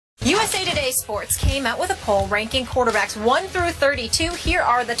USA Today Sports came out with a poll ranking quarterbacks 1 through 32. Here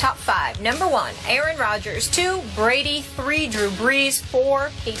are the top 5. Number 1, Aaron Rodgers. 2, Brady. 3, Drew Brees.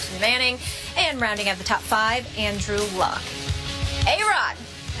 4, Peyton Manning. And rounding out the top 5, Andrew Luck. A-Rod,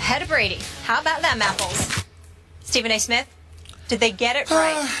 ahead of Brady. How about them apples? Stephen A. Smith, did they get it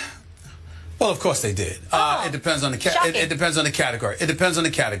right? Well, of course they did. It depends on the it depends on the category. It depends on the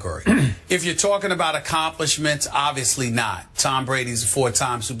category. If you're talking about accomplishments, obviously not. Tom Brady's a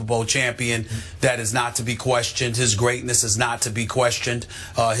 4-time Super Bowl champion. That is not to be questioned. His greatness is not to be questioned.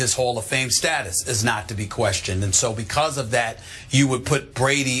 His Hall of Fame status is not to be questioned. And so because of that, you would put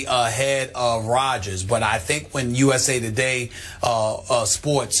Brady ahead of Rodgers. But I think when USA Today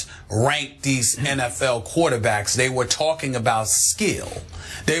Sports ranked these NFL quarterbacks, they were talking about skill.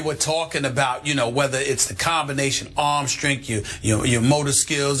 They were talking about, you know, whether it's the combination arm strength, your motor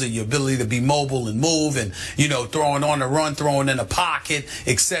skills, and your ability to be mobile and move, and, you know, throwing on the run, throwing in a pocket,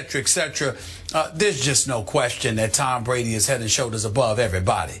 etc., etc. There's just no question that Tom Brady is head and shoulders above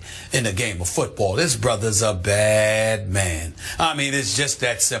everybody in the game of football. This brother's a bad man. I mean, it's just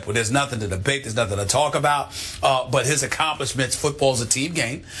that simple. There's nothing to debate. There's nothing to talk about. But his accomplishments, football's a team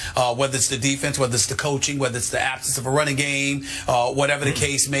game. Whether it's the defense, whether it's the coaching, whether it's the absence of a running game, whatever the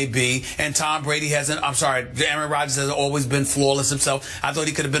case may be. And Tom Brady hasn't, Aaron Rodgers has always been flawless himself. I thought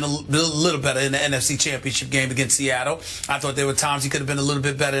he could have been a little better in the NFC Championship game against Seattle. I thought there were times he could have been a little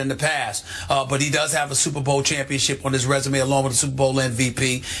bit better in the past. But he does have a Super Bowl championship on his resume along with a Super Bowl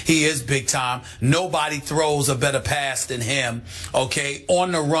MVP. He is big time. Nobody throws a better pass than him, okay,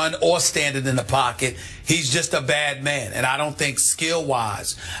 on the run or standing in the pocket. He's just a bad man. And I don't think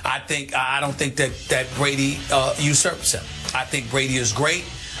skill-wise, I don't think that Brady usurps him. I think Brady is great.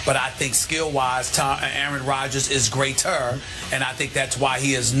 But I think skill-wise, Aaron Rodgers is greater, and I think that's why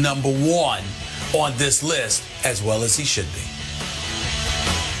he is number 1 on this list, as well as he should be.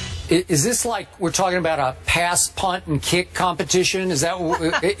 Is this like we're talking about a pass, punt, and kick competition? Is that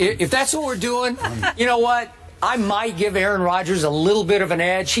if that's what we're doing? You know what? I might give Aaron Rodgers a little bit of an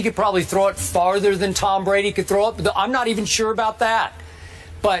edge. He could probably throw it farther than Tom Brady could throw it, but I'm not even sure about that.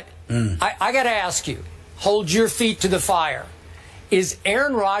 But I got to ask you, hold your feet to the fire. Is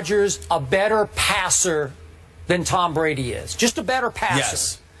Aaron Rodgers a better passer than Tom Brady is? Just a better passer?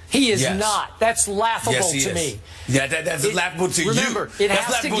 Yes. He is not. That's laughable to me. Yeah, that's laughable to you. Remember, it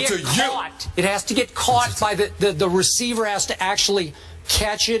has to get caught. It has to get caught by the receiver has to actually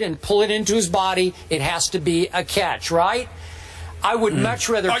catch it and pull it into his body. It has to be a catch, right? I would much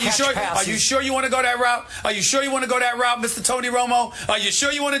rather catch passes. Are you sure you want to go that route? Are you sure you want to go that route, Mr. Tony Romo? Are you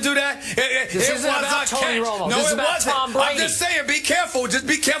sure you want to do that? This isn't about Tony Romo. No, this it wasn't. Tom Brady. I'm just saying, be careful. Just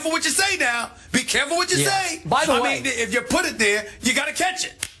be careful what you say now. Be careful what you say. By the way, I mean, if you put it there, you got to catch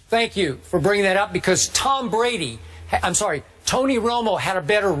it. Thank you for bringing that up, because Tony Romo had a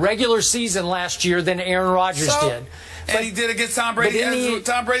better regular season last year than Aaron Rodgers did. And he did against Tom Brady.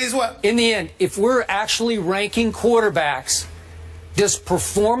 Tom Brady as well. In the end, if we're actually ranking quarterbacks, does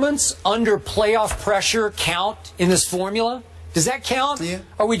performance under playoff pressure count in this formula? Does that count? Yeah.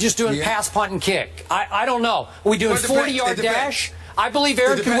 Or are we just doing pass, punt, and kick? I don't know. Are we doing 40-yard dash? I believe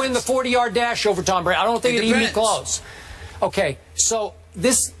Aaron can win the 40-yard dash over Tom Brady. I don't think it'd even be close. Okay, so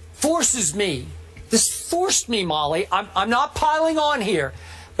this forced me, Molly. I'm not piling on here,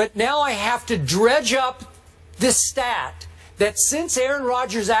 but now I have to dredge up this stat that since Aaron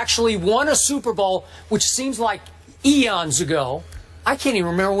Rodgers actually won a Super Bowl, which seems like eons ago, I can't even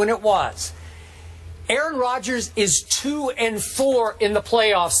remember when it was. Aaron Rodgers is 2-4 in the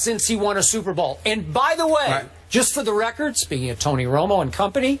playoffs since he won a Super Bowl. And by the way, just for the record, speaking of Tony Romo and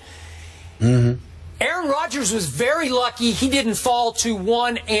company, Aaron Rodgers was very lucky he didn't fall to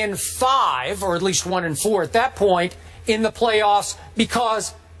 1-5, or at least 1-4 at that point in the playoffs,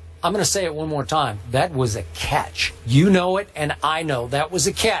 because, I'm going to say it one more time, that was a catch. You know it, and I know that was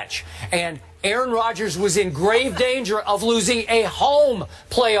a catch. And Aaron Rodgers was in grave danger of losing a home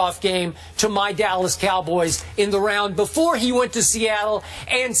playoff game to my Dallas Cowboys in the round before he went to Seattle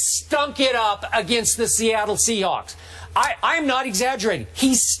and stunk it up against the Seattle Seahawks. I'm not exaggerating.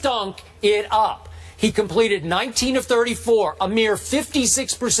 He stunk it up. He completed 19 of 34, a mere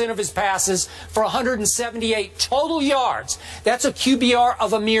 56% of his passes for 178 total yards. That's a QBR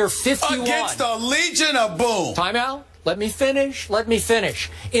of a mere 51. Against the Legion of Boom. Timeout. Let me finish.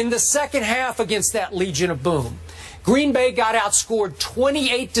 In the second half against that Legion of Boom, Green Bay got outscored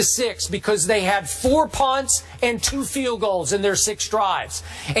 28-6 because they had 4 punts and 2 field goals in their 6 drives.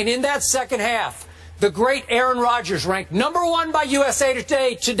 And in that second half, the great Aaron Rodgers, ranked #1 by USA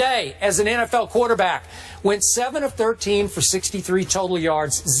Today as an NFL quarterback, went 7 of 13 for 63 total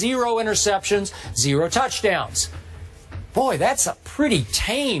yards, 0 interceptions, 0 touchdowns. Boy, that's a pretty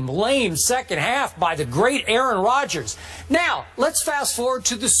tame, lame second half by the great Aaron Rodgers. Now, let's fast forward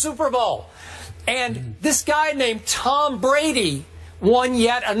to the Super Bowl. And this guy named Tom Brady won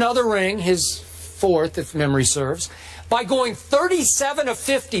yet another ring, his fourth, if memory serves, by going 37 of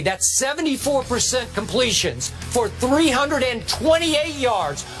 50, that's 74% completions, for 328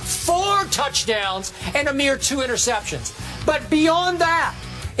 yards, 4 touchdowns, and a mere 2 interceptions. But beyond that,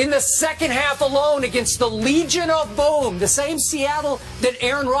 in the second half alone against the Legion of Boom, the same Seattle that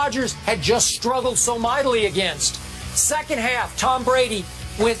Aaron Rodgers had just struggled so mightily against. Second half, Tom Brady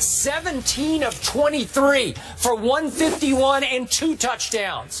went 17 of 23 for 151 and 2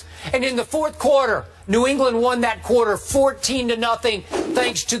 touchdowns. And in the fourth quarter, New England won that quarter 14-0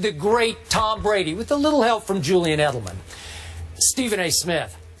 thanks to the great Tom Brady with a little help from Julian Edelman. Stephen A.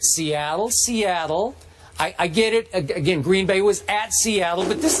 Smith, Seattle. I get it. Again, Green Bay was at Seattle,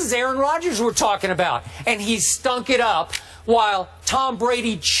 but this is Aaron Rodgers we're talking about. And he stunk it up while Tom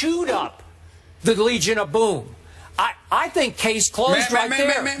Brady chewed up the Legion of Boom. I think case closed right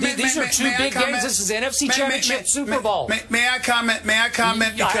there. These are two big games. This is NFC Championship, Super Bowl. May I comment?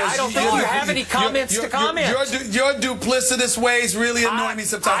 Because I don't think you have any comments to comment. Your duplicitous ways really annoy me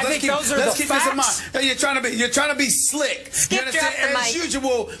sometimes. Let's keep this in mind. You're trying to be slick.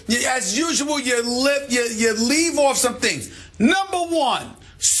 As usual, you leave off some things. Number one,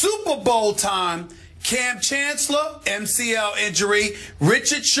 Super Bowl time. Cam Chancellor, MCL injury.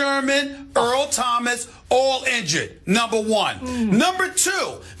 Richard Sherman, Earl Thomas, all injured. Number one. Number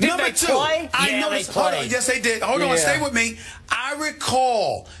two. Play? I noticed. Hold on. Yes, they did. Hold on. Stay with me. I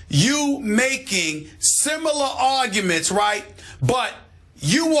recall you making similar arguments, right? But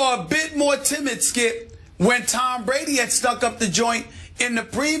you were a bit more timid, Skip, when Tom Brady had stuck up the joint in the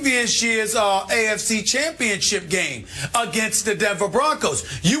previous year's AFC Championship game against the Denver Broncos.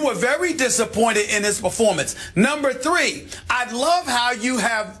 You were very disappointed in his performance. Number three, I love how you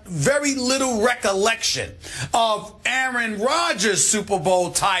have very little recollection of Aaron Rodgers' Super Bowl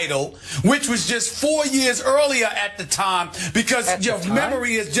title, which was just 4 years earlier at the time, because your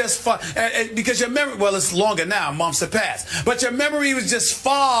memory is just well, it's longer now, months have passed, but your memory was just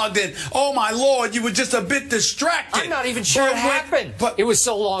fogged, and oh my Lord, you were just a bit distracted. I'm not even sure it happened. It was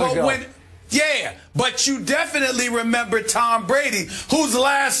so long ago. But you definitely remember Tom Brady, whose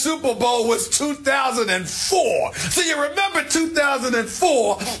last Super Bowl was 2004. So you remember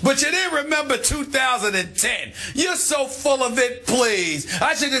 2004, but you didn't remember 2010. You're so full of it, please.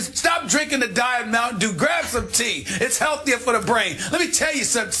 I should just stop drinking the Diet Mountain Dew. Grab some tea. It's healthier for the brain. Let me tell you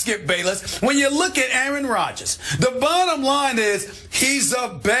something, Skip Bayless. When you look at Aaron Rodgers, the bottom line is he's a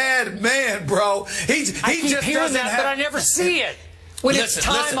bad man, bro. I keep hearing that, but I never see it. When it's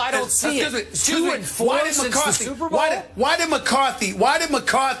time, I don't see it. 2-4 since the Super Bowl. Why did McCarthy,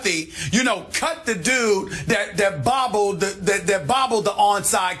 cut the dude that bobbled the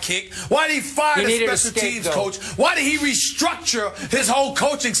onside kick? Why did he fire the special teams coach? Why did he restructure his whole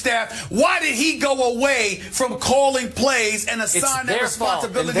coaching staff? Why did he go away from calling plays and assign that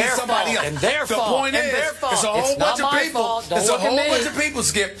responsibility to somebody else? The point is, it's a whole bunch of people. It's a whole bunch of people,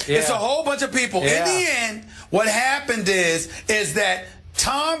 Skip. It's a whole bunch of people. In the end, what happened is that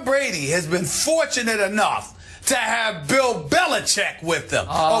Tom Brady has been fortunate enough to have Bill Belichick with them,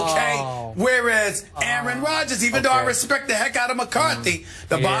 okay? Whereas Aaron Rodgers, even though I respect the heck out of McCarthy,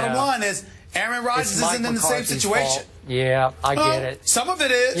 the bottom line is Aaron Rodgers isn't in the same situation. Yeah, I get it. Some of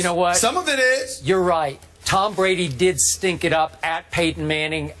it is. You know what? Some of it is. You're right. Tom Brady did stink it up at Peyton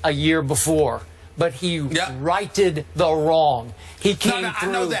Manning a year before, but he righted the wrong. He came through.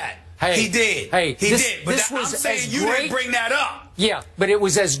 I know that. Hey, he did. Hey, he did. But I'm saying you didn't bring that up. Yeah, but it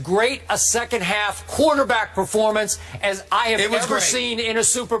was as great a second half quarterback performance as I have ever seen in a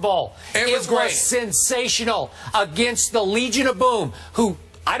Super Bowl. It was sensational against the Legion of Boom, who,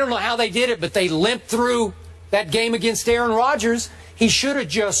 I don't know how they did it, but they limped through that game against Aaron Rodgers. He should have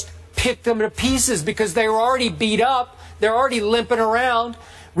just picked them to pieces because they were already beat up. They're already limping around.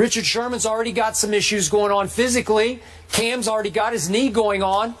 Richard Sherman's already got some issues going on physically. Cam's already got his knee going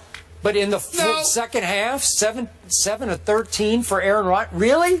on. But in the second half, 7 of 13 for Aaron Rodgers.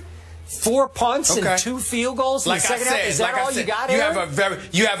 Really? 4 punts and 2 field goals in the second half? Is that all you got, Aaron?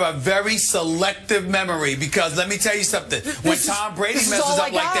 You have a very selective memory, because let me tell you something. When Tom Brady messes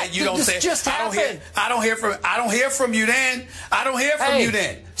up like that, you don't say, I don't hear from you then. I don't hear from you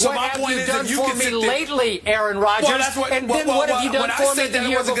then. So my point is, if you can sit there lately, Aaron Rodgers, and then what have you done for me the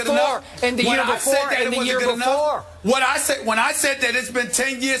year before, and the year before, and the year before? When I said that it's been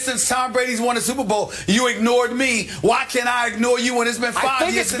 10 years since Tom Brady's won a Super Bowl, you ignored me. Why can't I ignore you when it's been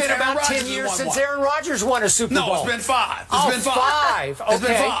 5 years since Aaron Rodgers won one? I think it's been about 10 years since Aaron Rodgers won a Super Bowl. No, it's been 5. It's been 5. Okay. It's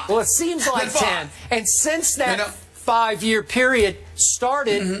been 5. Well, it seems like 10. And since that 5-year period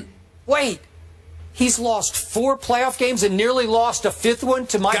started, wait, he's lost 4 playoff games and nearly lost a 5th one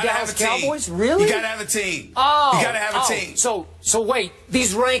to my Dallas Cowboys? Really? You got to have a team. Oh. You got to have a team. So wait,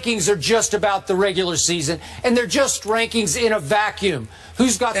 these rankings are just about the regular season, and they're just rankings in a vacuum.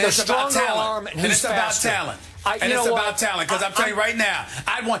 Who's got the stronger arm and who's faster? It's about talent. And it's about talent, because I'm telling you right now,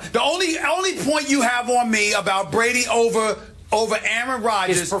 the only point you have on me about Brady over Aaron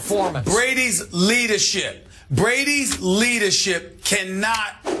Rodgers is performance. Brady's leadership. Brady's leadership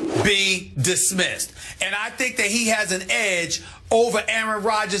cannot be dismissed. And I think that he has an edge over Aaron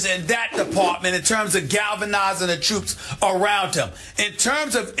Rodgers in that department in terms of galvanizing the troops around him. In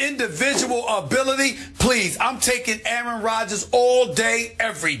terms of individual ability, please, I'm taking Aaron Rodgers all day,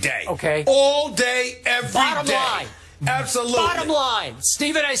 every day. Okay. All day, every day. Bottom line. Absolutely. Bottom line,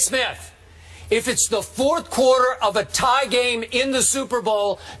 Stephen A. Smith. If it's the 4th quarter of a tie game in the Super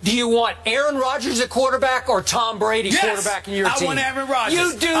Bowl, do you want Aaron Rodgers at quarterback or Tom Brady quarterback in your team? I want Aaron Rodgers.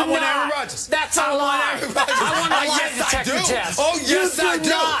 You do not. I want Aaron Rodgers. That's a lie. I want a lie detector test. Oh, yes, I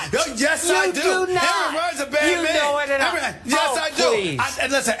do. Oh, yes, I do. You do not. Aaron Rodgers is a bad man. You know it. Yes, I do.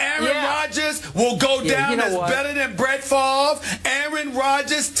 And listen, Aaron Rodgers will go down as better than Brett Favre. Aaron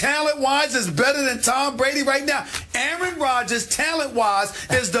Rodgers, talent-wise, is better than Tom Brady right now. Aaron Rodgers, talent-wise,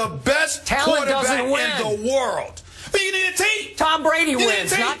 is the best quarterback in the world. But you need a team. Tom Brady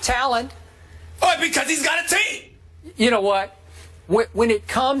wins, not talent. Oh, because he's got a team. You know what? When it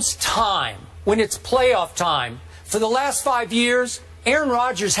comes time, when it's playoff time, for the last 5 years, Aaron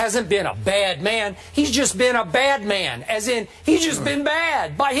Rodgers hasn't been a bad man. He's just been a bad man. As in, he's just been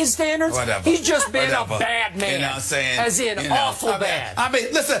bad. By his standards, he's just been a bad man. You know what I'm saying? As in, awful bad. I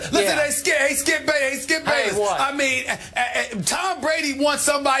mean, listen, hey, Skip Bayless. Hey, what? I mean, Tom Brady wants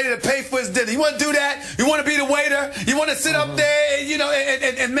somebody to pay for his dinner. You want to do that? You want to be the waiter? You want to sit up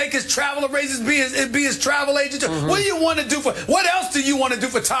there, and make his travel arrangements, be his travel agent? What do you want to do what else do you want to do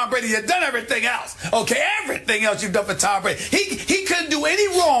for Tom Brady? You've done everything else. Okay, everything else you've done for Tom Brady. He couldn't do any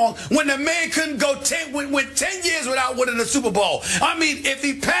wrong when the man couldn't go 10 years without winning the Super Bowl. I mean, if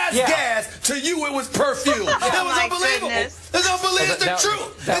he passed gas, to you it was perfume. That was unbelievable. Goodness. It's unbelievable. It's the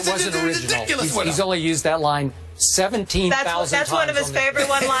truth. That wasn't original. Ridiculous. He's only used that line 17,000 times. That's one of his favorite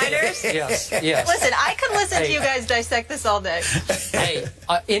one-liners? Yes. Listen, I could listen to you guys dissect this all day. Hey,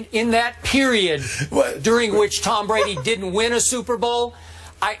 in that period during which Tom Brady didn't win a Super Bowl,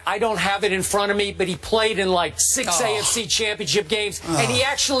 I don't have it in front of me, but he played in like 6 AFC championship games, and he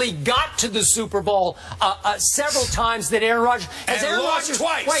actually got to the Super Bowl several times that Aaron Rodgers... And lost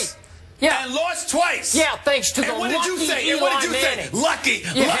twice. Wait. Yeah. And lost twice. Yeah, thanks to the lucky Eli Manning. Lucky.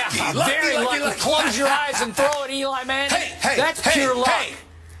 Very lucky. Close your eyes and throw it, Eli Manning. That's pure luck.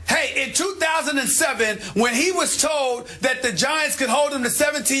 Hey, in 2007, when he was told that the Giants could hold him to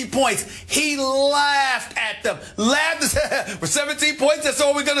 17 points, he laughed at them. For 17 points, that's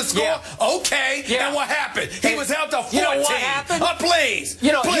all we're going to score? Yeah. Okay. Yeah. And what happened? He was held to 14. You know what happened? Please.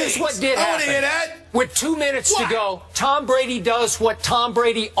 Here's what did happen. I want to hear that. With 2 minutes to go, Tom Brady does what Tom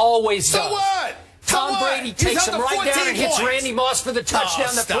Brady always does. So what? Tom Brady takes him right down and hits Randy Moss for the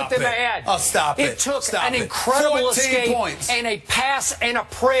touchdown that put them ahead. Oh, stop it. It took an incredible escape and a pass and a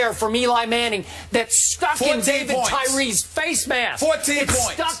prayer from Eli Manning that stuck in David Tyree's face mask. 14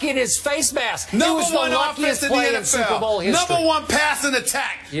 points. Stuck in his face mask. Number it was one the luckiest offense play in Super Bowl history. Number one passing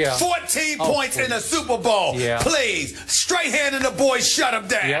attack. 14 points in the Super Bowl. Please. Straight hand and the boys shut him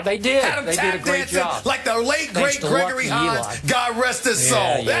down. Yeah, they did. Had him they did a great job. Like the late, great Gregory Hines. God rest his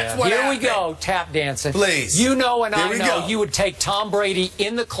soul. That's what happened. Here we go, tap dancing. Please. You know and I know you would take Tom Brady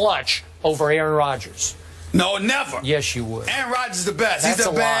in the clutch over Aaron Rodgers. No, never. Yes, you would. Aaron Rodgers is the best. That's He's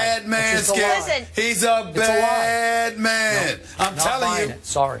a bad man, Skip. Listen, he's a bad man. No, I'm telling you.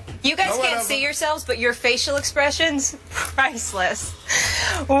 Sorry. You guys can't see yourselves, but your facial expressions, priceless.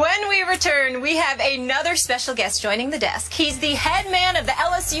 When we return, we have another special guest joining the desk. He's the head man of the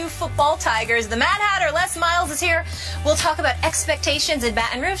LSU football Tigers. The Mad Hatter, Les Miles, is here. We'll talk about expectations in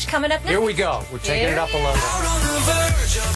Baton Rouge coming up next. Here we go. We're taking it up a level.